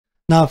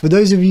Now, for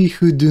those of you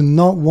who do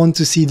not want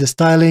to see the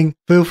styling,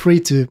 feel free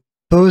to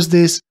pause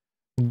this,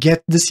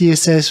 get the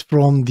CSS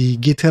from the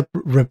GitHub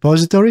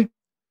repository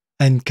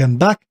and come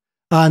back.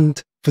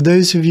 And for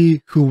those of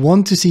you who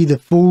want to see the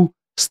full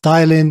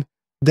styling,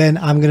 then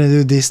I'm going to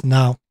do this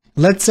now.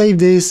 Let's save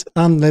this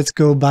and let's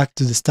go back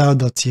to the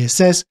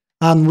style.css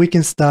and we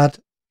can start.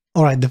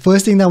 All right, the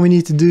first thing that we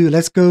need to do,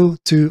 let's go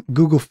to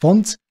Google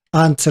Fonts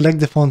and select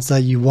the fonts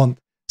that you want.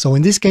 So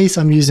in this case,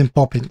 I'm using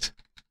Poppins.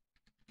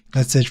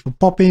 Let's search for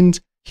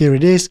Poppins. Here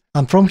it is.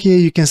 And from here,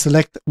 you can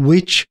select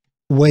which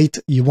weight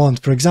you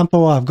want. For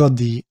example, I've got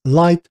the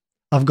light,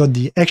 I've got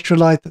the extra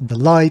light, the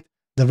light,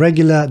 the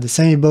regular, the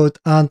semi-bold,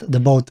 and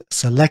the bold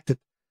selected.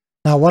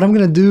 Now, what I'm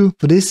going to do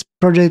for this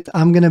project,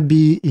 I'm going to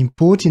be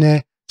importing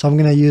it. So I'm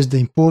going to use the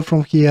import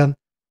from here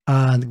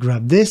and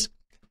grab this.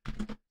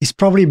 It's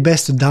probably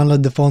best to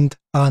download the font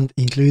and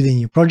include it in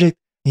your project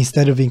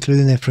instead of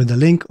including it through the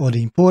link or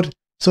the import,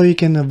 so you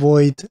can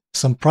avoid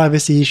some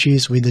privacy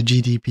issues with the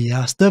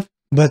GDPR stuff.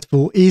 But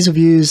for ease of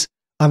use,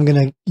 I'm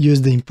going to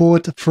use the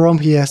import from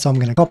here. So I'm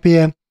going to copy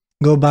it,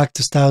 go back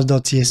to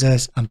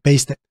styles.css and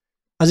paste it.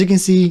 As you can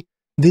see,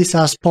 this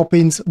has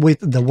Poppins with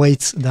the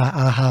weights that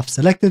I have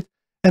selected.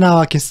 And now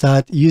I can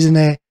start using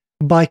it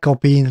by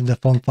copying the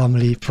font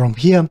family from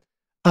here.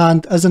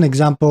 And as an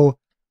example,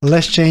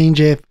 let's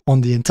change it on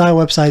the entire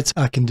website. So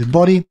I can do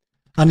body,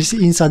 and you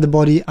see inside the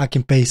body, I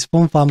can paste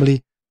font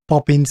family,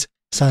 Poppins,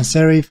 sans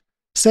serif,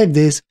 save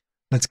this.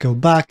 Let's go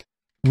back,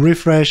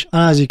 refresh.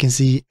 And as you can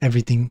see,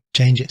 everything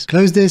changes.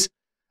 Close this.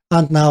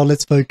 And now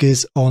let's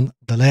focus on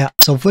the layout.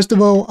 So first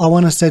of all, I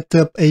want to set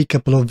up a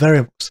couple of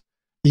variables.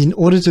 In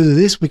order to do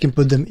this, we can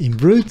put them in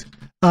root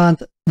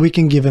and we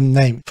can give them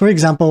name. For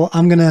example,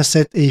 I'm going to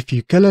set a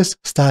few colors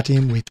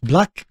starting with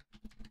black.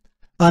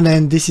 And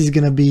then this is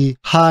going to be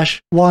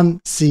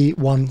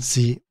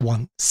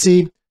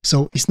 #1C1C1C.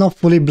 So it's not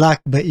fully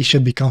black, but it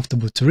should be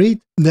comfortable to read.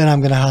 Then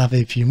I'm going to have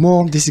a few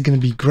more. This is going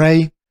to be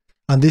gray.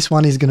 And this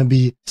one is going to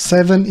be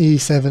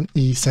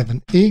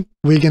 7E7E7E.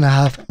 We're going to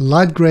have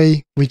light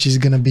gray, which is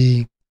going to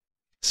be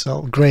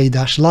so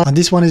gray-light. And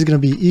this one is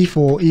going to be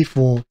E4,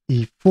 E4,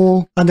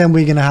 E4. And then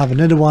we're going to have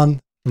another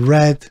one,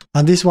 red.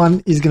 And this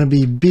one is going to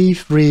be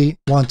B3,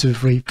 1, 2,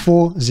 3,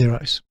 4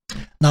 zeros.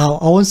 Now I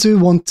also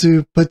want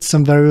to put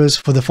some variables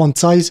for the font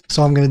size.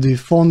 So I'm going to do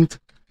font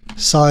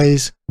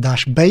size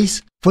dash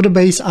base. For the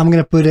base, I'm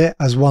going to put it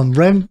as 1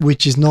 rem,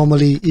 which is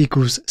normally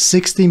equals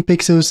 16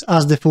 pixels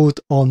as default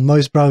on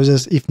most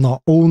browsers, if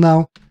not all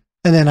now.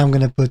 And then I'm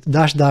going to put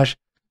dash dash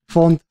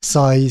font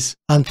size.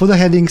 And for the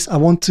headings, I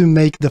want to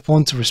make the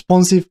font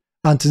responsive.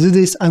 And to do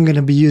this, I'm going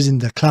to be using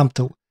the clamp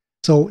tool.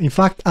 So in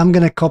fact, I'm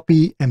going to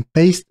copy and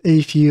paste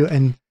a few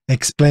and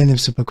explain them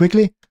super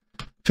quickly.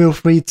 Feel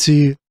free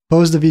to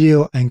pause the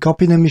video and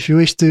copy them if you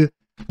wish to.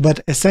 But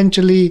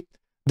essentially,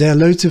 there are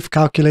loads of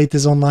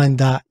calculators online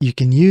that you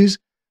can use.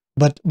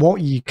 But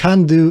what you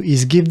can do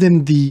is give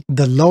them the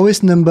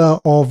lowest number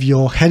of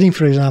your heading.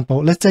 For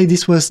example, let's say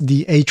this was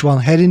the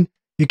H1 heading.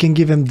 You can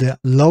give them the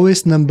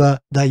lowest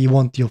number that you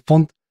want your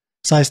font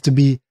size to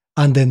be,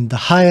 and then the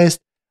highest,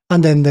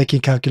 and then they can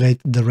calculate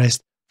the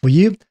rest for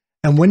you.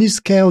 And when you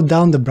scale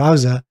down the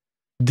browser,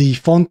 the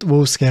font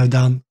will scale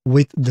down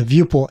with the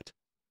viewport,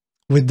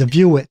 with the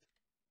view width,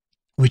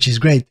 which is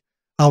great.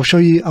 I'll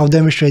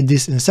demonstrate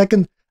this in a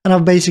second. And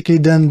I've basically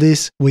done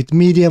this with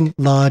medium,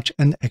 large,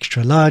 and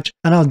extra large.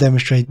 And I'll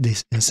demonstrate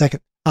this in a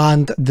second.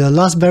 And the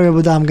last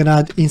variable that I'm going to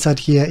add inside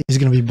here is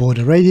going to be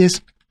border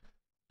radius,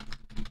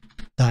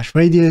 dash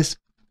radius.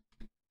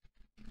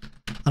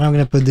 And I'm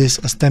going to put this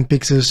as 10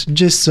 pixels,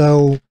 just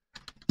so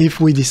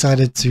if we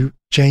decided to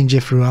change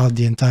it throughout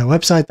the entire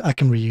website, I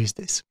can reuse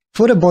this.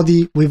 For the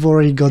body, we've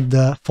already got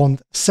the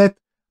font set.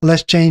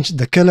 Let's change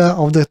the color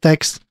of the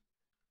text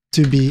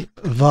to be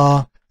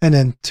var, and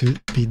then to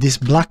be this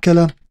black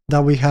color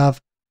that we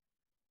have.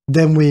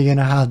 Then we're going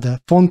to have the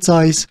font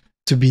size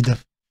to be the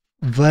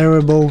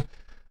variable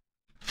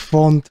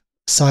font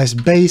size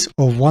base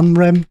of 1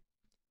 rem.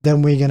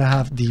 Then we're going to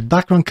have the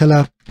background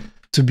color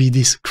to be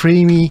this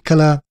creamy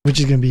color, which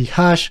is going to be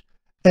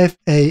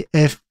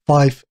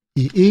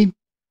 #FAF5EE.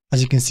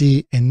 As you can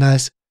see, a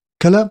nice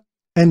color.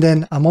 And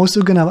then I'm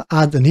also going to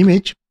add an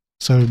image.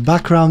 So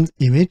background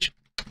image.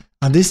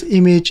 And this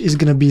image is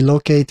going to be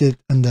located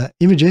under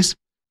images.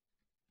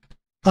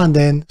 And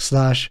then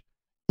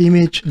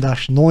 /image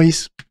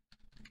 -noise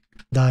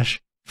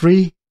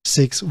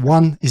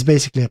 -361 is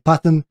basically a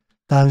pattern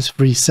times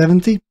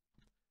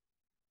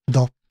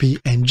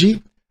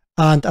 370.png.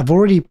 And I've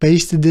already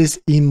pasted this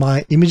in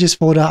my images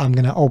folder. I'm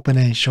going to open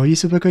it and show you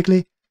super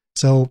quickly.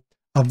 So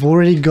I've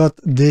already got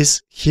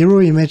this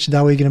hero image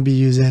that we're going to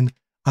be using.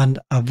 And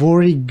I've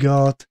already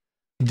got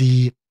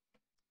the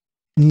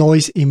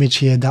noise image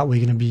here that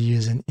we're going to be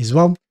using as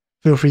well.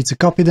 Feel free to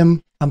copy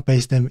them and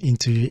paste them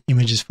into your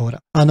images folder.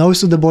 And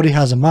also the body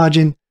has a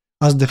margin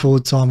as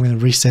default, so I'm going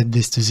to reset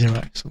this to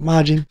 0. So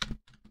margin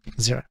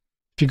 0.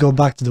 If you go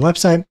back to the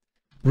website,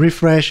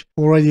 refresh,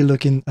 already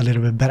looking a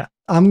little bit better.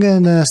 I'm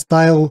going to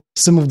style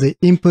some of the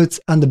inputs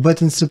and the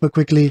buttons super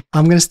quickly.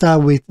 I'm going to start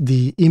with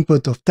the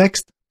input of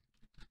text.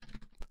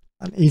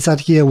 And inside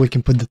here, we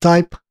can put the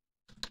type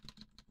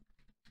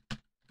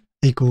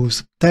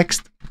equals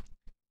text.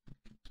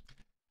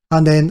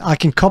 And then I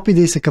can copy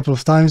this a couple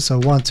of times. So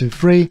 1, 2,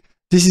 3.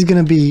 This is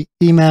going to be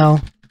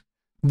email.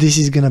 This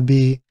is going to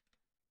be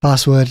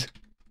password.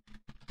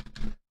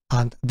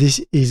 And this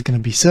is going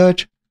to be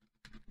search.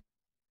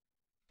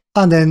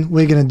 And then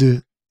we're going to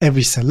do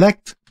every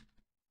select.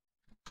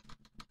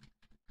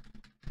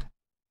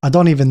 I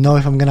don't even know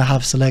if I'm going to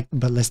have select,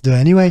 but let's do it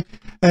anyway.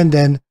 And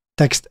then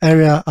text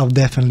area, I'll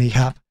definitely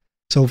have.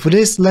 So for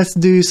this, let's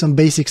do some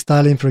basic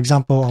styling. For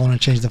example, I want to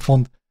change the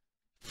font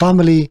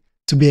family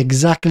to be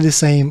exactly the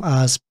same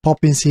as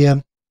Poppins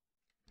here.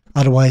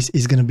 Otherwise,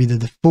 it's going to be the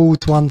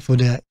default one for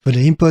the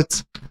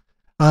inputs.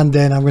 And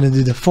then I'm going to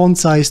do the font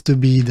size to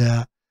be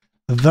the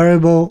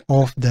variable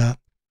of the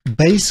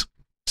base,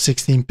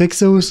 16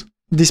 pixels.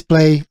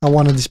 Display, I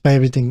want to display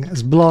everything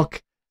as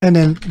block. And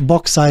then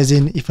box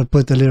sizing, if I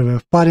put a little bit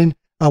of padding,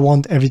 I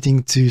want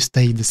everything to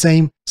stay the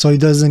same so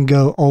it doesn't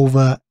go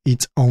over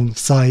its own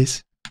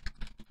size.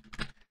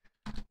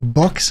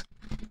 Box,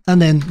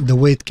 and then the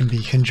weight can be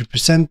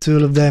 100% to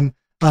all of them.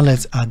 And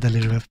let's add a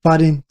little bit of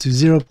padding to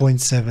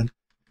 0.7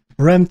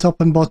 rem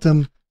top and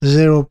bottom,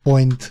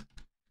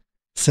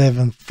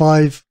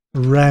 0.75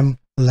 rem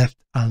left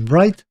and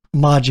right.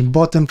 Margin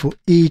bottom for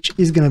each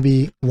is going to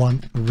be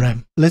 1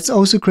 rem. Let's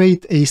also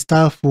create a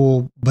style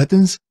for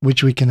buttons,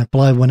 which we can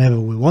apply whenever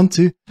we want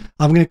to.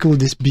 I'm going to call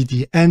this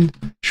btn,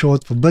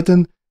 short for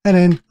button, and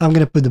then I'm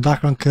going to put the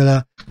background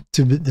color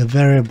to the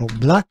variable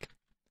black.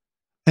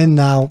 And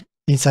now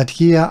inside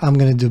here, I'm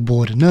going to do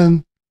border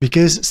none,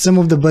 because some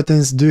of the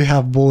buttons do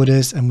have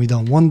borders and we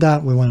don't want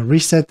that. We want to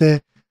reset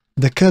it.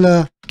 The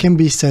color can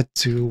be set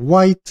to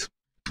white.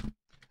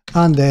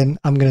 And then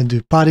I'm going to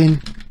do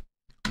padding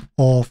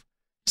of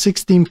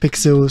 16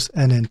 pixels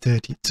and then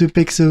 32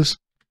 pixels.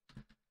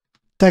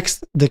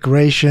 Text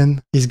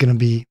decoration is going to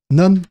be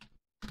none.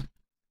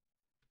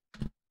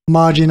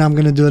 Margin, I'm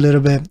going to do a little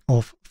bit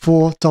of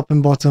 4 top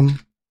and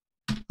bottom,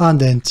 and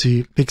then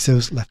 2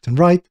 pixels left and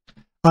right.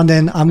 And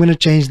then I'm going to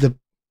change the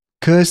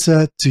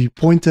cursor to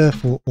pointer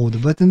for all the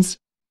buttons.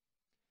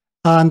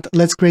 And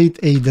let's create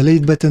a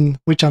delete button,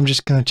 which I'm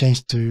just going to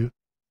change to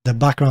the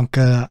background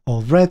color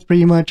of red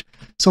pretty much.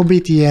 So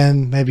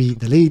btn, maybe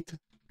delete.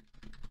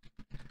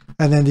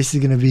 And then this is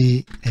going to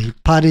be a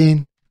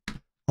padding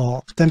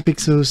of 10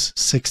 pixels,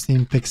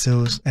 16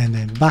 pixels, and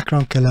then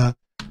background color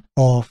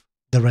of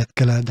the red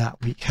color that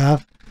we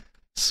have.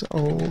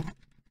 So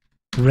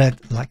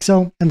red like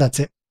so, and that's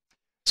it.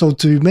 So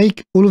to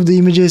make all of the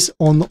images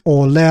on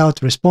our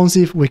layout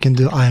responsive, we can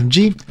do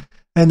img.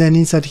 And then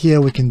inside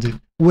here, we can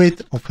do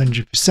width of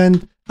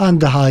 100%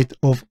 and the height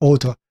of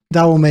auto.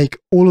 That will make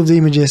all of the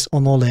images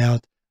on our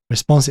layout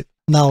responsive.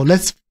 Now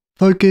let's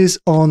focus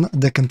on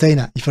the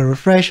container. If I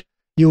refresh,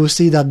 you will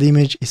see that the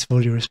image is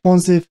fully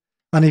responsive,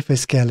 and if I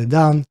scale it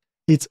down,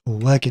 it's all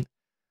working.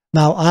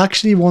 Now I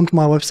actually want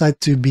my website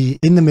to be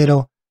in the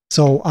middle,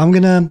 so I'm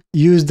gonna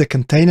use the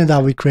container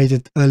that we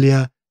created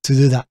earlier to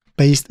do that.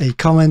 Paste a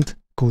comment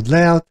called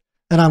layout,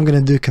 and I'm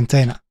gonna do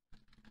container.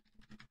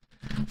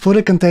 For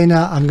the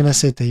container, I'm gonna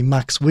set a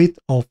max width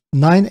of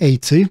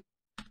 982,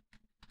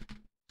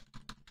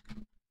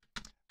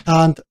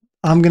 and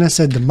I'm gonna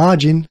set the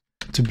margin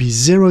to be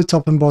 0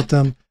 top and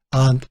bottom,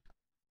 and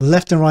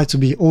left and right to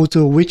be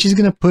auto, which is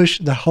going to push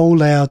the whole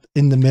layout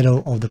in the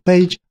middle of the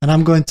page. And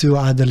I'm going to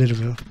add a little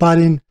bit of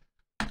padding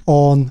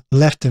on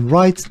left and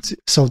right.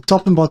 So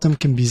top and bottom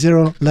can be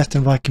 0, left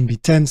and right can be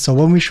 10. So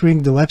when we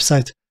shrink the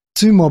website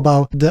to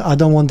mobile, I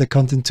don't want the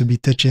content to be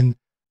touching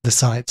the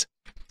sides.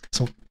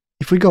 So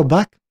if we go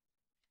back,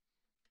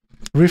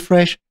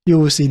 refresh, you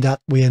will see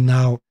that we are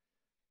now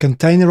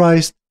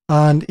containerized.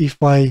 And if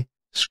I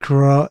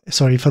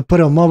if I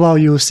put on mobile,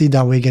 you will see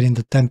that we're getting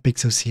the 10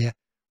 pixels here,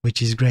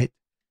 which is great.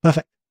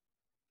 Perfect.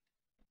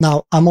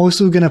 Now I'm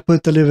also going to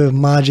put a little bit of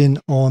margin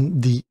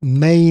on the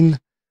main,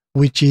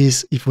 which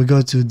is, if we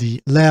go to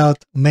the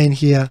layout main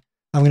here,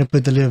 I'm going to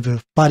put a little bit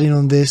of padding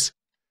on this.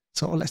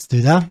 So let's do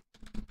that.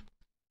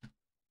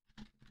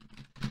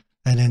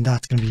 And then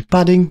that's going to be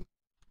padding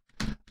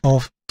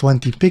of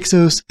 20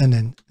 pixels and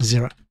then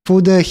 0.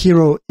 For the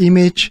hero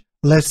image,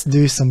 let's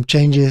do some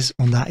changes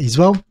on that as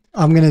well.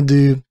 I'm going to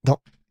do the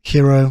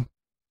hero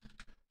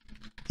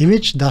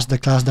image. That's the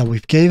class that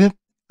we've gave it.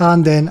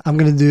 And then I'm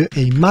going to do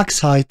a max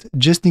height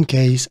just in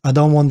case I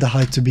don't want the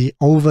height to be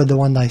over the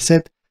one that I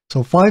set.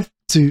 So 5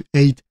 to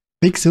 8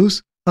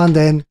 pixels. And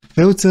then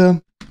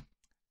filter,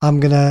 I'm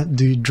going to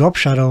do drop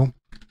shadow.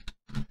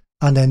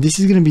 And then this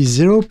is going to be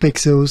 0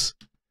 pixels,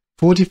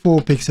 44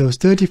 pixels,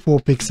 34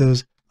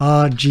 pixels,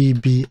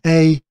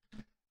 RGBA.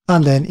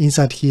 And then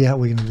inside here,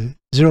 we're going to do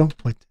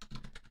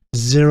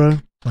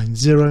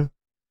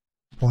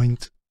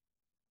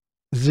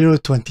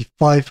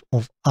 0.0.025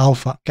 of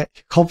alpha. Okay,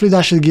 hopefully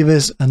that should give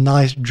us a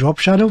nice drop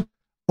shadow.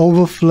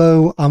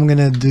 Overflow, I'm going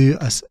to do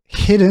as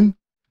hidden.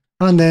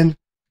 And then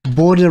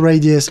border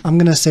radius, I'm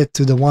going to set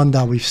to the one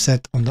that we've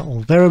set on the all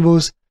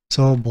variables.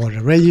 So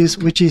border radius,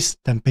 which is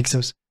 10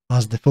 pixels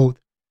as default.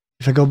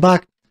 If I go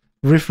back,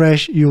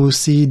 refresh, you will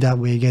see that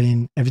we're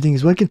getting, everything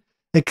is working.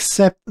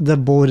 except the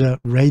border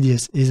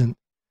radius isn't.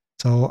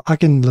 So I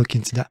can look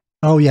into that.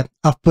 Oh yeah,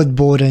 I've put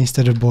border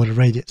instead of border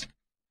radius.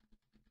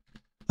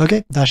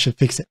 Okay, that should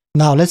fix it.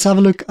 Now let's have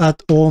a look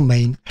at our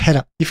main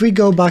header. If we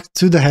go back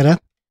to the header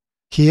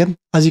here,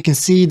 as you can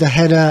see, the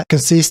header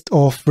consists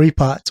of three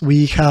parts.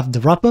 We have the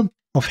wrapper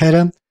of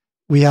header,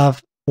 we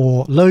have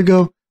our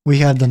logo, we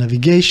have the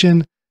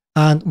navigation,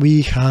 and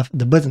we have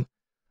the button.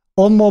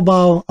 On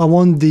mobile, I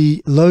want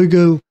the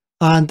logo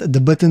and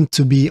the button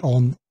to be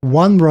on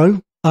one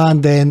row,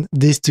 and then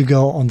this to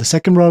go on the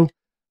second row.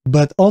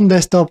 But on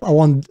desktop, I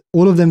want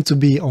all of them to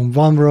be on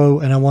one row,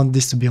 and I want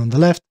this to be on the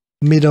left,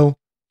 middle,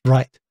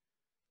 right.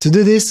 To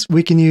do this,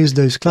 we can use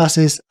those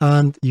classes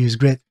and use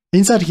grid.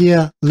 Inside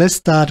here, let's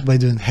start by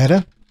doing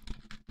header.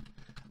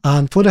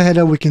 And for the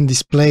header, we can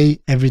display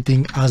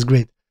everything as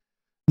grid.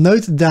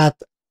 Note that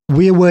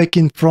we're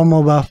working from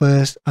mobile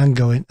first and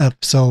going up.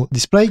 So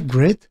display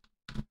grid.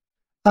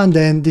 And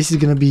then this is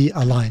going to be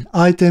align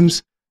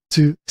items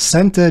to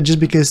center, just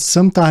because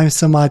sometimes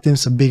some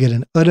items are bigger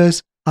than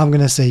others. I'm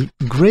going to say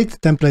grid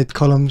template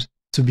columns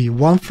to be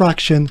one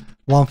fraction,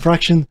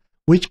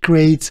 which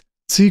creates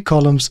 2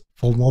 columns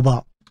for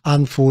mobile.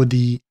 And for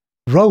the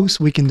rows,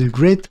 we can do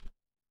grid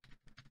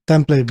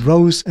template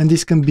rows, and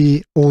this can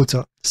be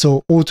auto.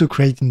 So auto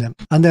creating them.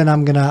 And then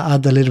I'm going to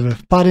add a little bit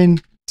of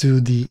padding to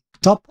the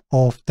top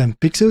of 10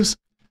 pixels.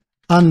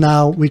 And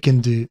now we can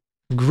do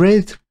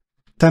grid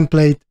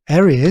template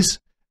areas.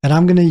 And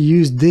I'm going to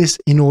use this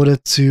in order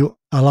to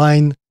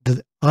align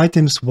the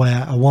items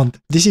where I want.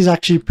 This is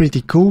actually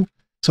pretty cool.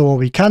 So what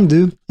we can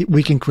do,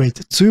 we can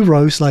create 2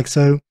 rows like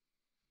so,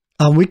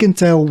 and we can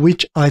tell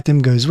which item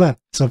goes where.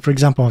 So for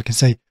example, I can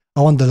say,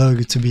 I want the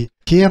logo to be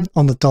here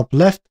on the top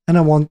left, and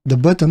I want the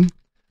button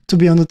to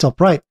be on the top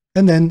right.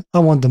 And then I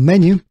want the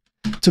menu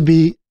to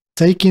be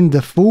taking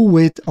the full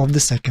width of the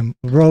second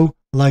row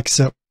like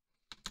so.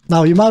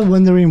 Now you might be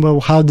wondering, well,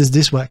 how does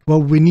this work?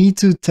 Well, we need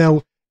to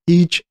tell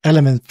each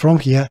element from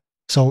here.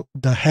 So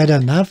the header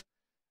nav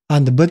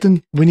and the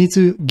button, we need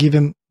to give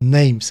them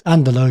names,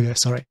 and the logo,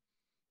 sorry.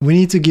 We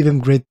need to give them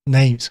grid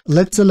names.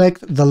 Let's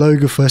select the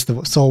logo first of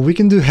all. So we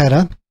can do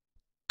header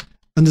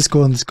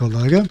underscore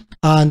logo.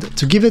 And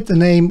to give it a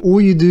name, all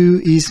you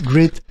do is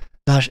grid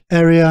dash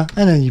area,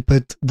 and then you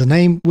put the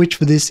name, which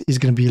for this is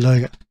going to be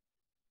logo.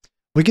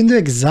 We can do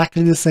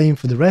exactly the same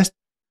for the rest,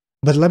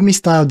 but let me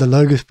style the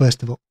logo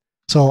first of all.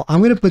 So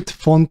I'm going to put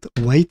font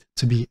weight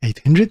to be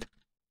 800.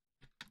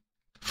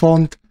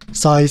 Font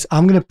size,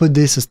 I'm going to put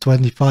this as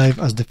 25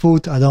 as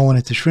default. I don't want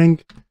it to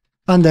shrink.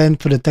 And then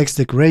for the text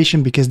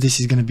decoration, because this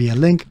is going to be a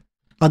link,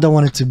 I don't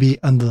want it to be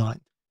underlined.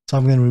 So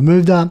I'm going to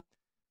remove that,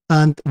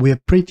 and we're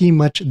pretty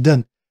much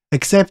done,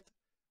 except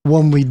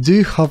when we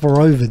do hover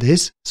over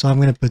this. So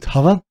I'm going to put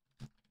hover.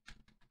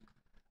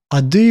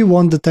 I do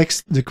want the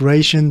text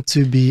decoration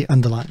to be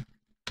underlined.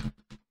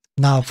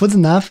 Now for the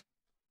nav,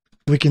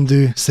 we can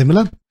do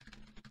similar,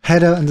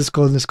 header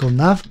underscore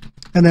nav,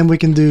 and then we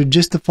can do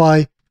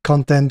justify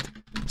content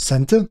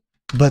center.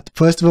 But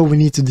first of all, we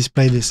need to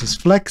display this as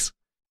flex,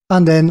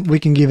 and then we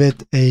can give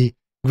it a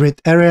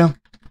grid area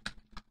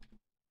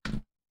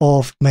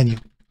of menu,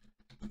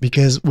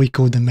 because we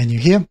call the menu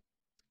here.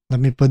 Let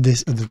me put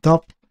this at the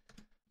top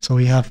so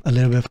we have a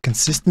little bit of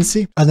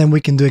consistency. And then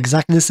we can do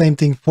exactly the same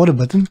thing for the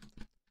button.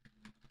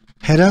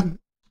 Header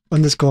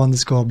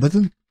underscore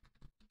button.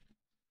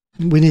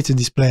 We need to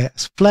display it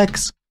as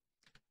flex,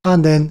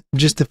 and then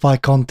justify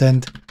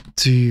content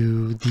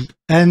to the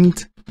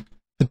end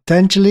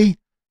potentially,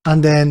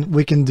 and then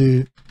we can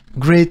do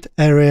grid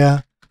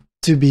area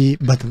to be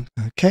button.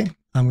 Okay,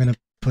 I'm gonna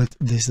put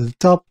this at the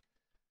top,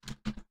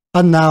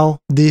 and now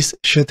this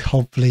should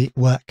hopefully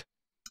work.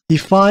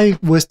 If I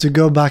was to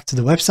go back to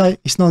the website,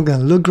 it's not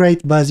gonna look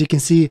great, but as you can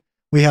see,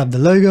 we have the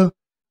logo,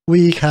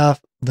 we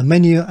have the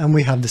menu, and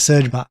we have the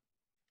search bar.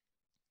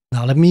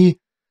 Now let me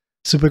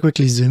super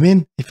quickly zoom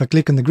in. If I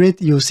click on the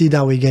grid, you'll see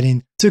that we're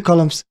getting 2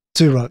 columns,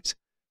 2 rows.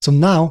 So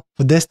now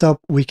for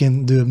desktop, we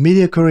can do a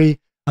media query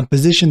and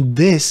position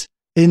this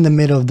in the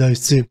middle of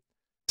those 2.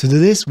 To do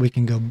this, we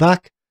can go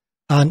back,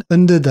 and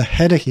under the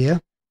header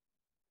here,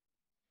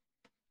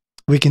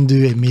 we can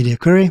do a media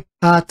query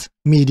at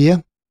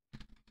media,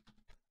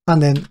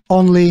 and then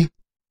only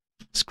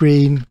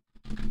screen,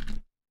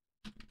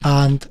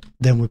 and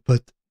then we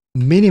put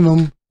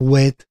minimum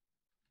width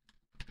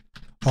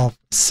of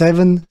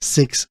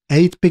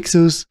 768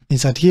 pixels.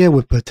 Inside here,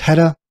 we put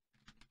header,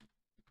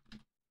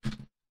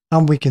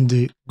 and we can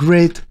do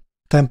grid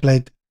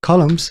template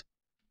columns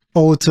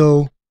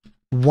auto,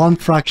 one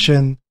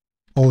fraction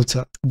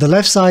auto. The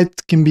left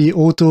side can be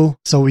auto,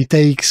 so it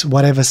takes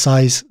whatever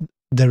size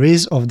there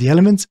is of the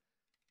elements.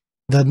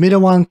 The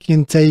middle one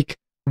can take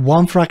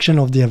one fraction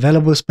of the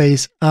available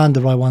space, and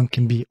the right one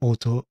can be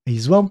auto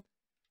as well.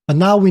 But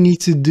now we need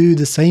to do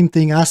the same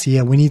thing as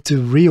here. We need to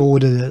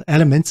reorder the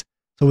elements,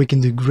 so we can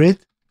do grid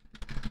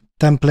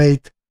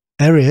template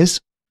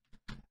areas,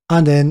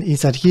 and then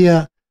inside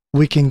here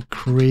we can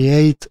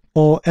create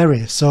all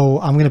areas. So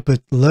I'm going to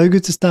put logo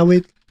to start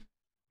with,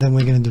 then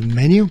we're going to do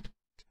menu,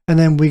 and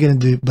then we're going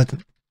to do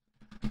button.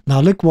 Now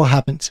look what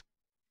happens.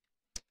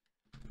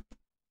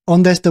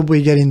 on desktop,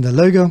 we're getting the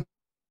logo,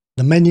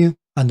 the menu,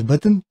 and the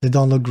button. They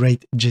don't look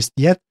great just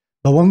yet.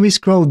 But when we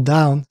scroll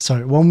down,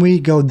 when we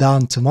go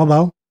down to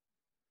mobile,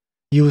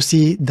 you will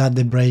see that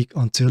they break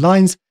on 2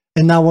 lines.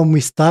 And now when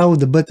we style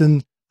the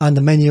button and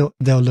the menu,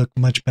 they'll look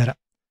much better.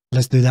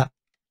 Let's do that.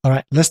 All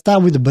right, let's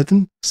start with the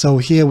button. So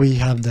here we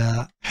have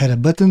the header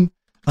button,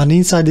 and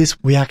inside this,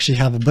 we actually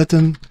have a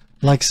button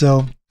like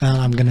so. And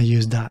I'm going to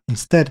use that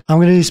instead. I'm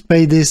going to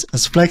display this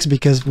as flex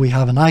because we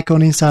have an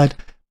icon inside.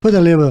 Put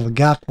a little bit of a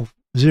gap of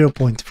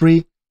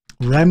 0.3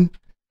 rem.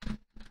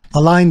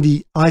 Align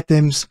the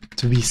items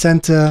to be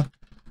center,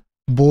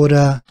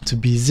 border to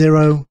be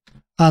 0,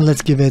 and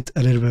let's give it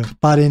a little bit of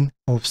padding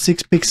of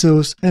 6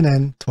 pixels and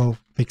then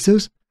 12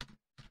 pixels.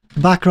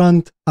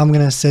 Background, I'm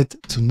going to set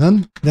to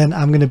none. Then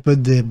I'm going to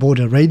put the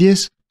border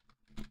radius,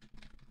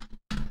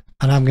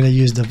 and I'm going to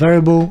use the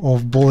variable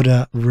of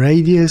border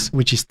radius,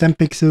 which is 10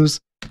 pixels.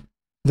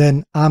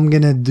 Then I'm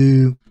going to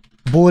do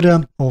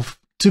border of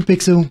 2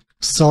 pixel,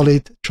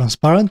 solid,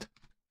 transparent.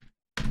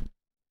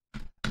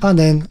 And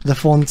then the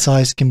font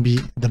size can be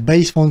the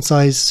base font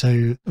size.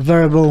 So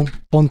variable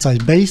font size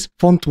base,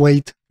 font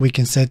weight we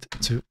can set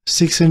to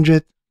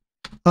 600,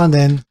 and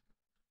then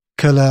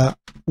color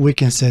we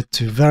can set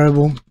to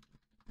variable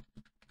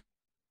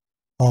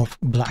of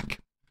black.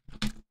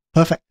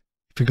 Perfect.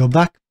 If we go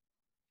back,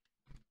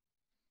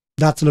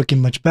 that's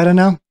looking much better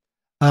now.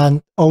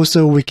 And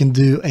also we can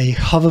do a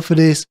hover for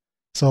this.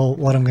 So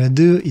what I'm going to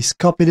do is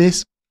copy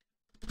this.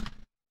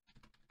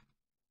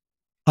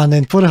 And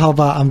then for the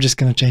hover, I'm just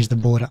going to change the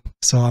border.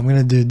 So I'm going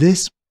to do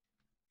this,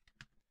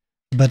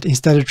 but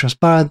instead of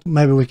transparent,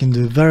 maybe we can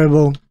do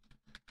variable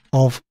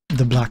of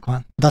the black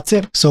one. That's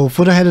it. So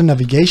for the header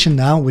navigation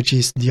now, which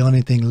is the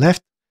only thing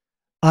left,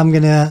 I'm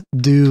going to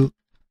do,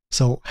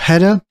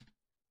 header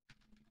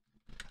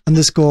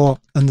underscore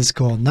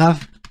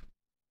nav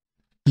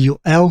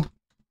ul.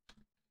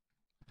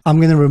 I'm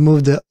going to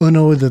remove the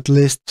unordered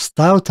list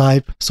style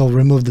type. So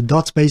remove the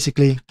dots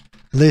basically,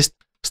 list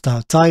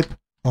style type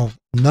of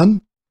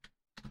none.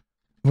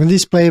 I'm going to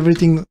display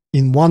everything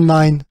in 1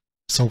 line,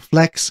 so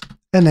flex,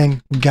 and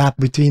then gap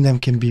between them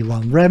can be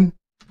 1 rem.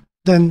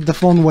 Then the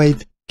font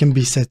weight can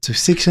be set to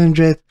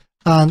 600,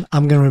 and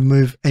I'm going to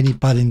remove any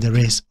padding there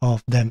is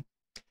of them,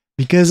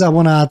 because I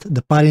want to add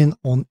the padding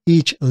on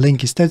each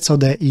link instead, so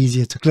they're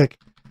easier to click.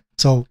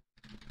 So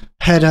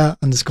header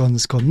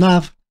underscore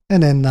nav,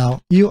 and then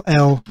now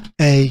ULA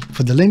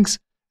for the links.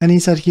 And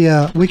inside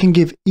here, we can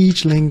give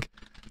each link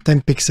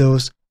 10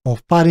 pixels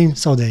of padding,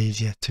 so they're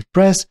easier to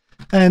press.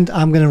 And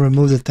I'm going to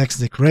remove the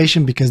text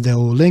decoration because they're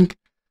all linked.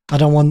 I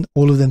don't want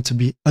all of them to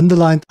be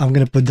underlined. I'm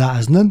going to put that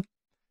as none.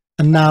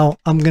 And now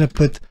I'm going to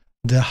put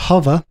the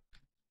hover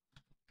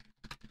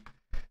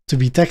to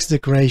be text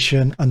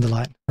decoration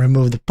underline.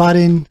 Remove the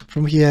padding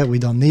from here. We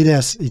don't need it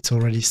as it's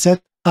already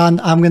set. And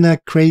I'm going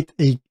to create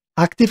a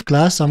active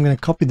class. So I'm going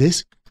to copy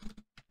this.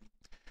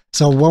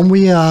 So when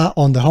we are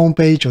on the home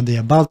page or the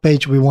about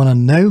page, we want to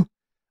know,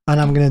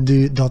 and I'm going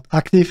to do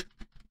 .active.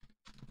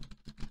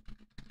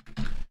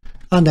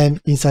 And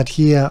then inside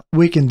here,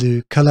 we can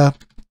do color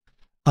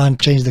and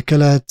change the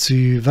color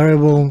to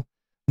variable,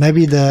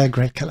 maybe the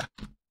gray color.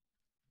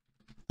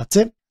 That's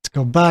it. Let's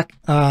go back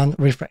and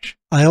refresh.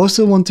 I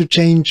also want to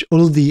change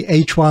all of the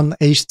H1,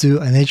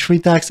 H2, and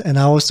H3 tags, and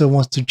I also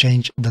want to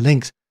change the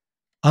links.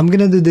 I'm going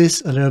to do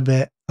this a little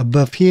bit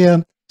above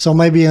here. So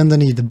maybe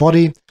underneath the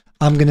body,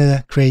 I'm going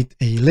to create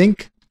a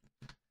link.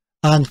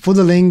 And for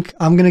the link,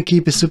 I'm going to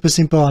keep it super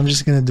simple. I'm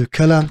just going to do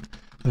color,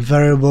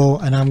 variable,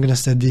 and I'm going to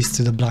set this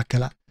to the black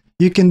color.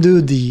 You can do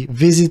the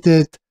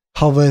visited,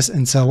 hovers,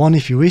 and so on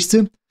if you wish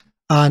to.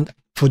 And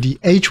for the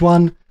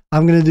H1,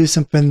 I'm going to do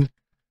something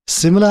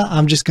similar.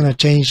 I'm just going to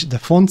change the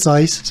font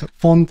size. So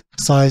font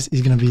size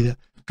is going to be the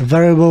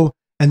variable,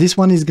 and this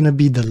one is going to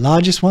be the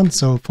largest one.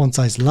 So font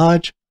size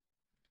large.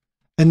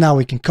 And now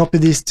we can copy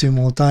this 2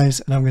 more times,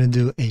 and I'm going to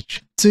do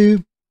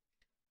H2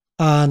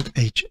 and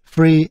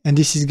H3, and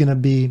this is going to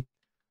be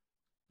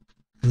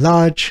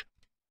large,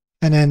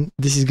 and then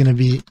this is going to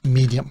be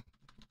medium.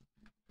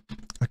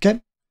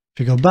 Okay. If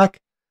we go back,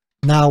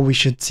 now we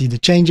should see the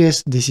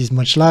changes. This is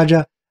much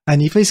larger.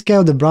 And if I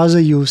scale the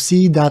browser, you'll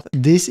see that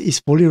this is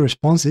fully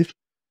responsive.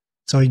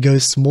 So it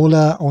goes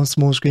smaller on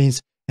small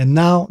screens. And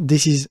now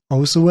this is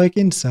also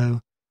working.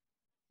 So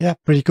yeah,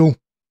 pretty cool.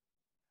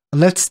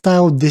 Let's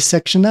style this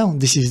section now.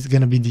 This is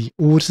going to be the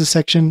author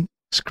section.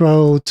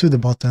 Scroll to the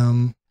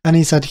bottom. And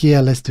inside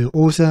here, let's do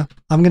author.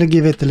 I'm going to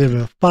give it a little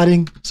bit of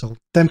padding. So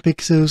 10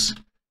 pixels,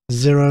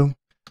 0.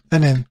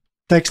 And then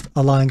text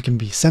align can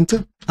be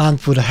center. And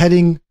for the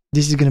heading,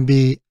 this is going to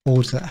be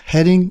author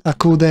heading. I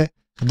called it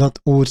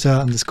 .author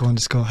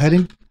underscore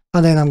heading.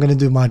 And then I'm going to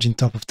do margin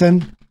top of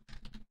 10.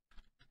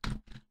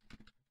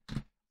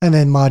 And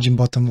then margin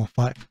bottom of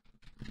 5.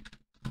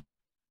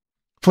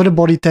 For the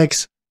body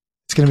text,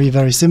 it's going to be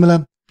very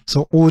similar.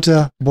 So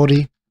author,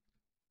 body.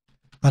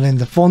 And then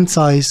the font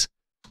size,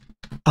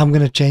 I'm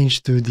going to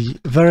change to the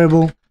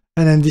variable.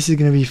 And then this is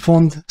going to be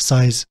font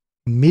size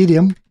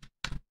medium.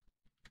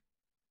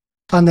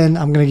 And then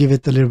I'm going to give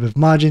it a little bit of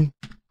margin.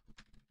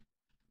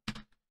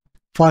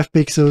 5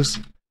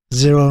 pixels,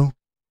 0,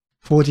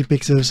 40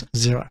 pixels,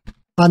 0.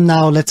 And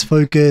now let's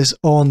focus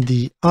on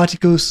the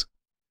articles.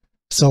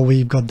 So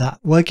we've got that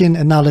working,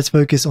 and now let's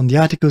focus on the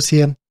articles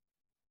here.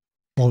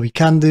 What we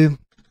can do,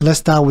 let's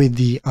start with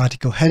the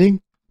article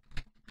heading.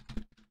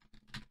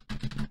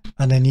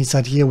 And then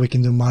inside here, we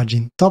can do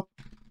margin top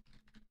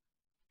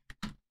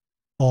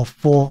of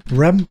 4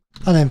 rem,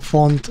 and then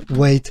font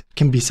weight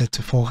can be set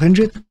to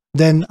 400.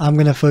 Then I'm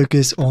going to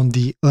focus on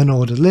the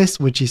unordered list,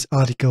 which is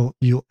article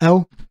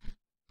UL.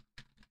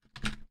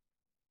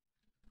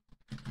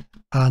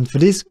 And for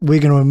this, we're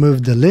going to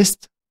remove the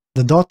list,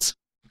 the dots.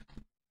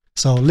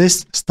 So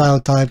list style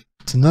type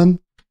to none.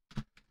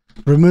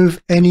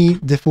 Remove any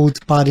default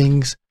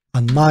paddings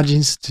and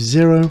margins to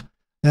 0.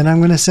 Then I'm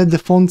going to set the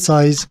font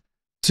size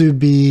to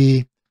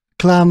be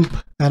clamp,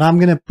 and I'm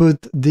going to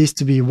put this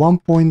to be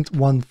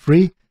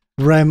 1.13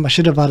 rem. I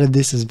should have added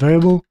this as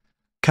variable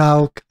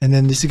calc, and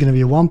then this is going to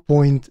be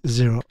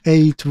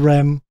 1.08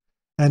 rem,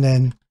 and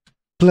then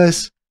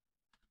plus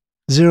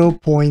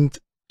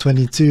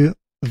 0.22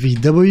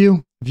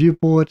 VW,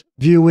 viewport,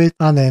 view width,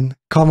 and then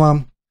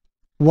comma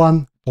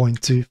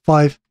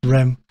 1.25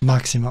 rem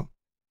maximum.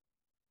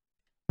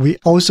 We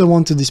also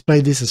want to display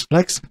this as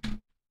flex,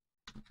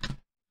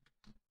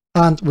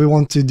 and we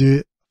want to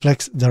do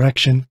flex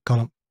direction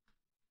column.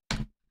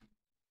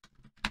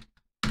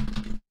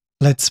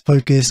 Let's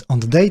focus on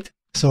the date.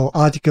 So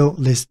article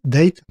list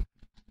date.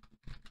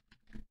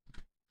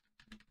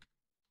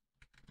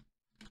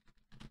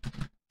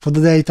 For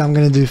the date, I'm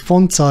going to do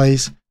font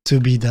size to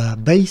be the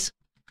base.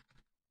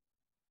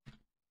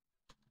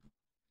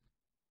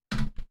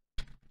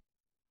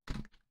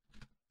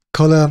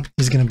 Color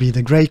is going to be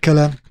the gray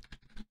color.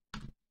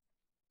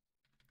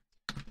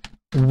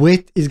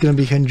 Width is going to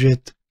be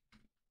 100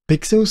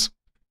 pixels.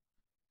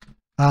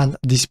 And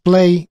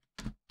display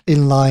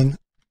inline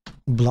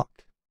block.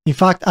 In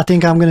fact, I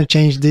think I'm going to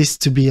change this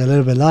to be a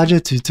little bit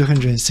larger to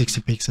 260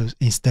 pixels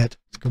instead.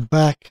 Let's go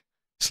back.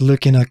 It's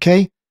looking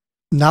okay.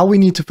 Now we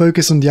need to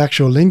focus on the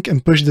actual link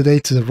and push the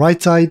date to the right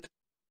side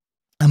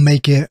and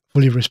make it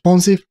fully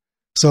responsive.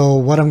 So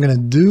what I'm going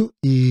to do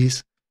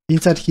is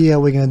inside here,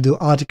 we're going to do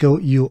article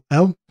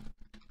UL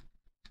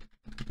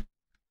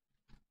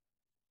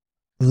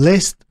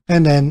list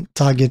and then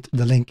target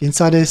the link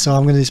inside it. So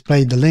I'm going to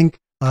display the link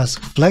as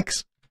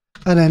flex,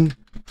 and then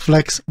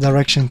flex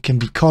direction can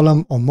be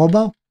column or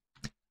mobile.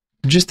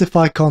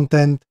 Justify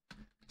content,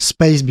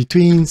 space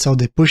between, so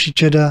they push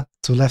each other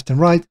to left and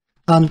right,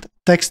 and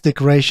text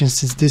decoration,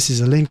 since this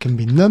is a link, can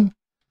be none,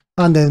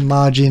 and then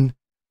margin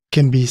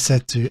can be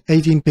set to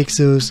 18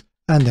 pixels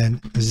and then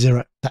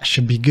 0. That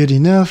should be good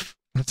enough.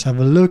 Let's have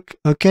a look.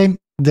 Okay,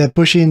 they're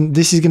pushing,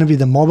 this is going to be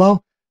the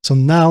mobile. So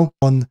now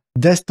on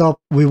desktop,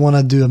 we want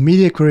to do a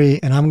media query,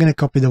 and I'm going to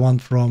copy the one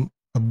from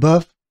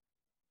above.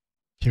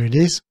 Here it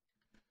is.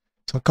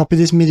 So copy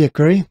this media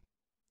query,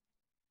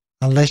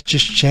 and let's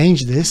just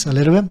change this a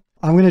little bit.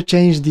 I'm going to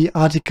change the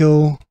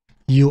article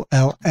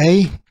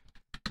ULA,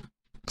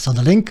 so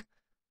the link,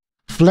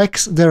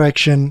 flex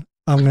direction,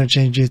 I'm going to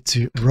change it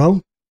to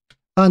row,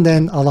 and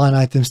then align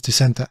items to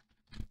center.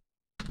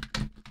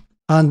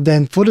 And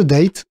then for the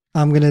date,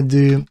 I'm going to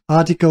do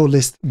article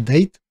list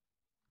date.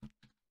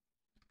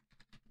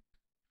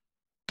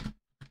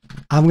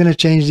 I'm going to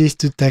change this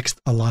to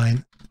text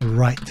align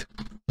right.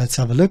 Let's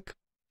have a look.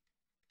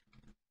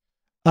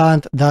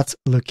 And that's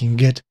looking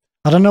good.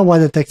 I don't know why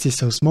the text is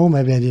so small.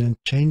 Maybe I didn't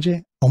change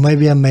it, or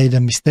maybe I made a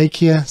mistake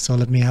here. So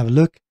let me have a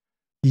look.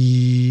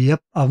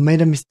 Yep, I've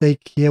made a mistake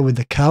here with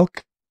the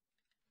calc.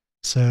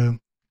 So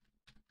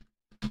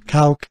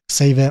calc,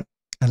 save it,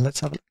 and let's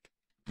have a look.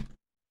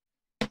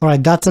 All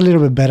right, that's a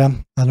little bit better.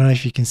 I don't know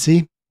if you can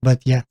see,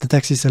 but yeah, the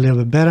text is a little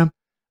bit better,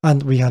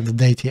 and we have the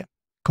date here.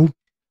 Cool.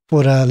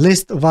 For the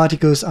list of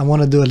articles, I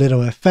want to do a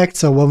little effect.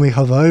 So when we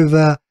hover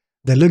over,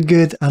 they look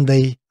good and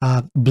they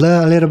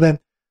blur a little bit.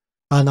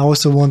 And I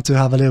also want to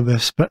have a little bit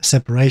of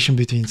separation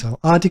between, so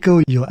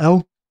article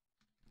UL,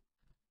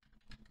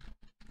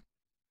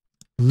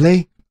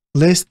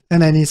 list,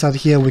 and then inside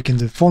here we can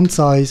do font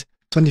size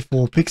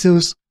 24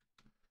 pixels,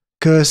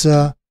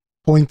 cursor,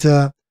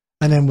 pointer,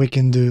 and then we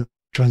can do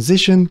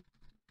transition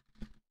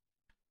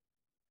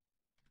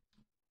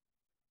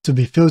to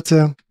be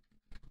filter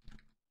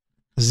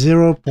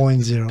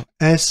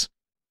 0.0s,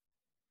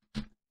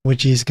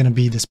 which is going to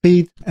be the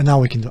speed. And now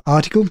we can do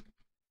article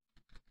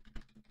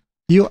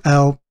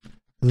UL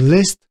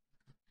list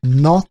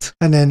not,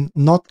 and then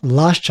not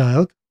last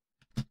child.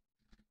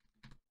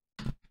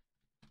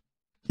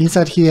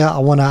 Inside here, I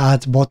want to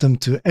add bottom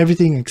to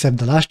everything except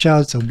the last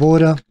child. So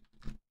border,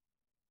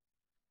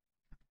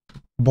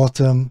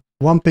 bottom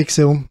 1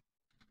 pixel,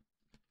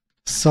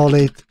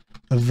 solid,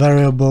 a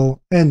variable,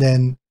 and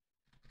then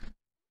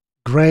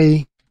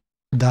gray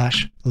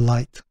dash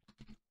light.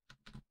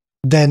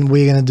 Then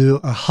we're going to do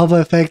a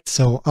hover effect.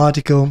 So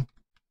article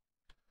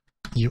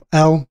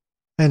UL,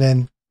 and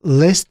then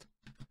list,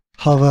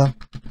 hover,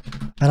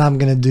 and I'm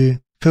going to do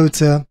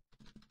filter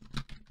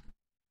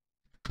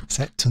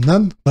set to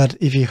none. But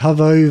if you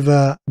hover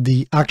over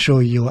the actual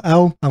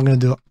URL, I'm going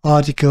to do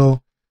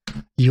article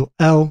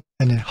UL,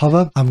 and then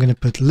hover. I'm going to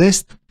put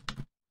list,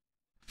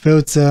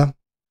 filter,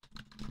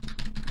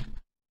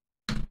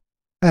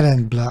 and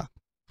then blur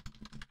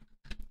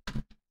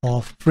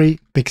of 3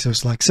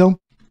 pixels like so.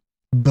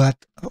 But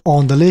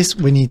on the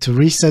list, we need to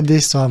reset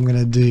this. So I'm going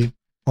to do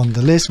on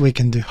the list, we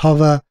can do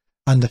hover,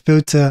 and the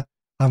filter,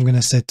 I'm going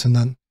to set to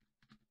none.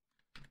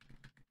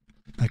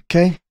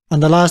 Okay.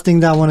 And the last thing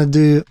that I want to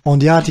do on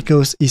the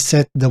articles is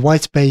set the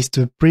white space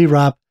to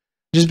pre-wrap,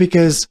 just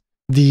because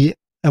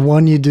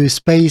when you do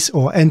space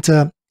or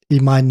enter,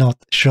 it might not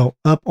show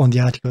up on the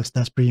articles.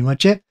 That's pretty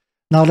much it.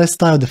 Now let's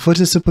style the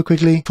footer super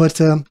quickly.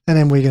 Footer, and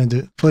then we're going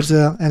to do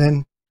footer, and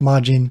then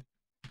margin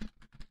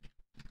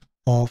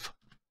of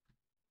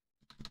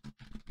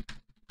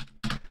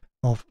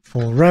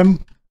 4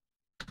 rem,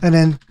 and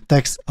then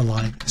text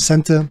align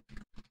center.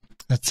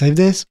 Let's save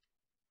this.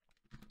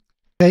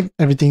 Okay,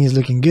 everything is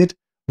looking good.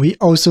 We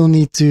also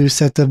need to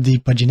set up the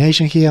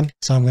pagination here.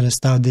 So I'm going to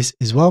style this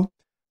as well.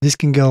 This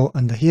can go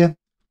under here.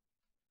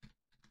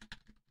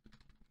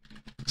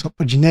 So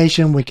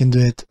pagination, we can do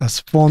it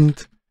as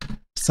font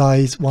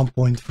size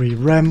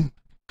 1.3 rem.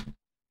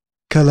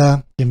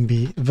 Color can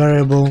be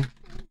variable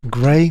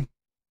gray,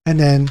 and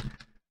then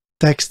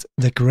text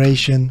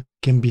decoration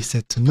can be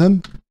set to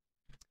none.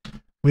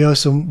 We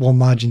also want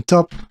margin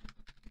top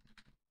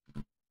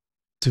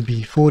to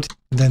be 40,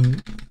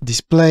 then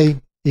display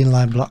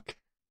inline block.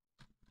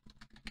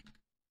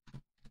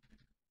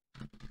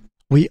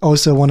 We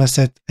also want to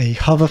set a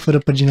hover for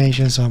the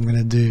pagination, so I'm going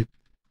to do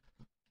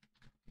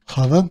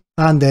hover,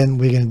 and then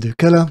we're going to do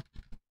color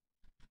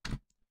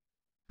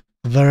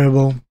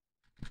variable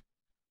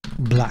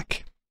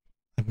black.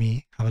 Let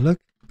me have a look.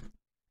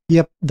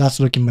 Yep, that's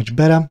looking much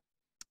better.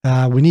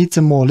 We need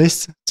some more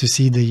lists to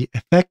see the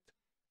effect.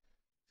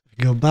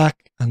 Go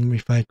back, and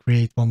if I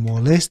create one more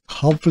list,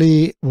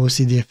 hopefully we'll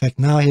see the effect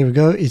now. Here we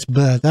go. It's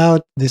blurred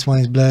out. This one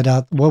is blurred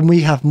out. When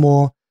we have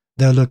more,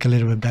 they'll look a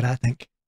little bit better, I think.